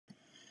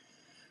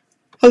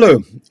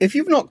Hello. If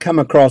you've not come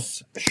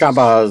across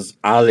Shabaz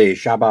Ali,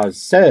 Shabaz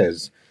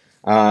Says,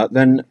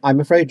 then I'm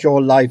afraid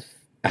your life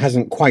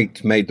hasn't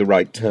quite made the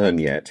right turn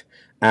yet.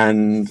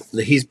 And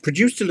he's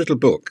produced a little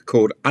book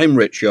called "I'm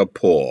Rich, You're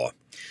Poor."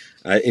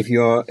 If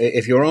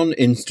you're on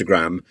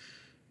Instagram,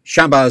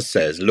 Shabaz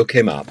Says, look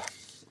him up.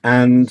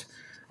 And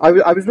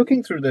I was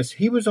looking through this.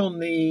 He was on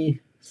the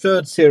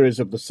third series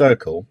of The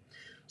Circle,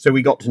 so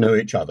we got to know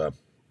each other.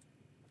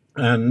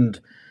 And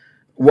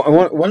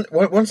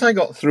once I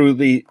got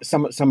through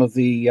some of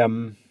the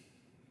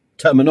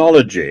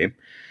terminology,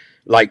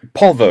 like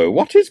povo.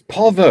 What is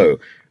povo?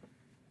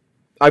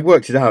 I've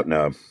worked it out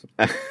now,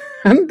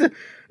 and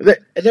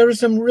there are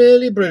some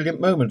really brilliant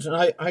moments, and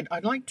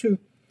I'd like to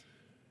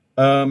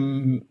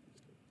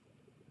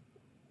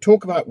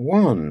talk about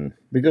one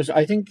because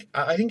I think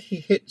he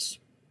hits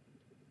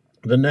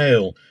the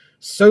nail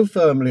so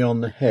firmly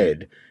on the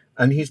head,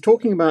 and he's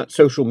talking about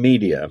social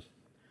media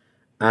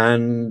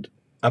and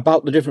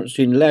about the difference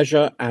between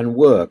leisure and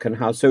work, and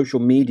how social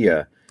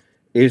media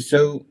is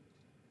so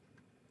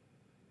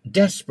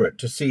desperate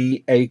to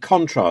see a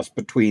contrast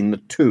between the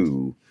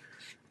two.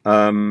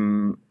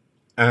 And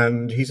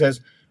he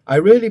says, I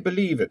really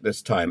believe at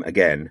this time,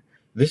 again,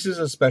 this is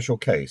a special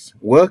case.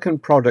 Work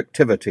and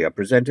productivity are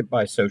presented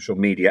by social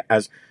media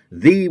as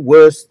the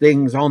worst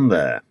things on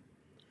there.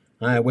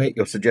 I await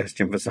your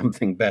suggestion for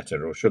something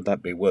better, or should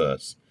that be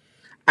worse?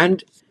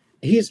 And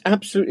he's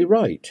absolutely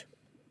right.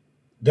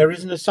 There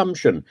is an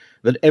assumption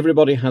that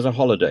everybody has a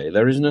holiday.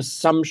 There is an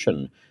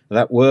assumption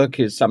that work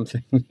is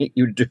something that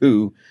you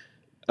do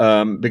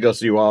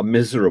because you are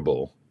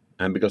miserable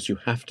and because you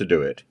have to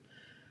do it.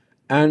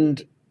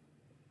 And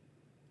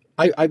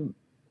I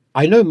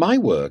know my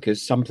work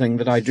is something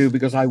that I do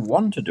because I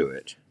want to do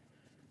it,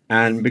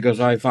 and because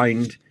I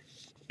find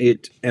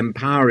it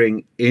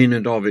empowering in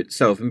and of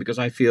itself, and because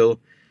I feel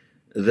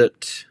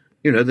that,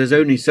 there's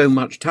only so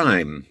much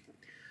time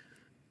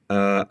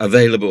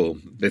available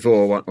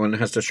before one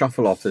has to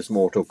shuffle off this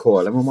mortal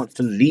coil, and one wants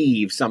to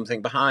leave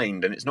something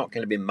behind, and it's not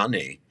going to be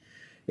money.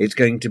 It's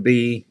going to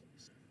be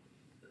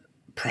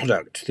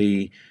product,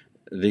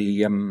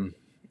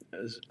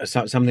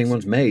 something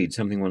one's made,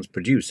 something one's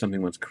produced,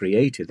 something one's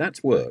created.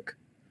 That's work.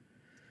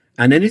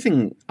 And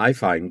anything I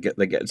find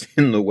that gets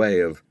in the way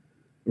of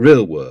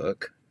real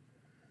work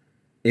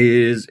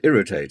is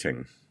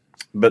irritating.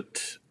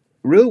 But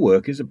real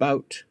work is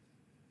about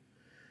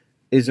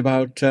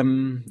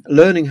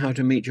learning how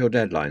to meet your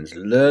deadlines,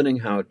 learning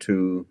how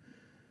to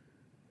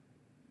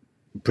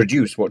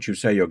produce what you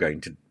say you're going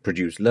to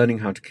produce, learning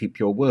how to keep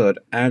your word.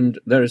 And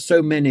there are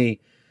so many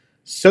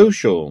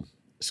social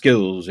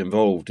skills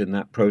involved in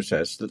that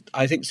process that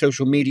I think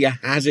social media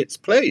has its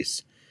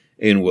place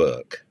in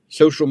work.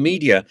 Social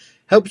media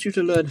helps you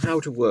to learn how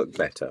to work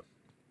better.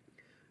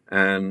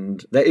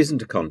 And there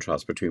isn't a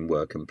contrast between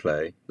work and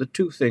play. The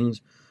two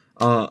things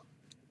are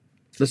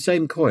the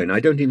same coin. I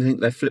don't even think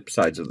they're flip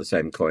sides of the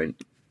same coin.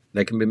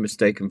 They can be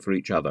mistaken for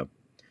each other.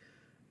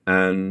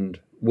 And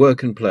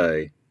work and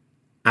play,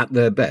 at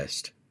their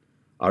best,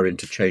 are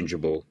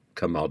interchangeable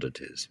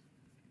commodities.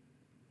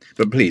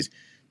 But please,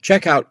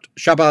 check out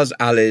Shabaz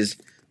Ali's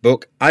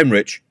book, I'm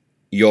Rich,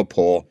 You're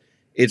Poor.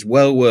 It's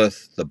well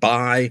worth the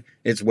buy,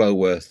 it's well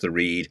worth the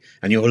read,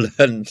 and you'll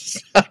learn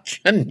such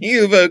a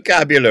new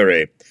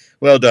vocabulary.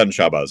 Well done,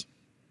 Shabaz.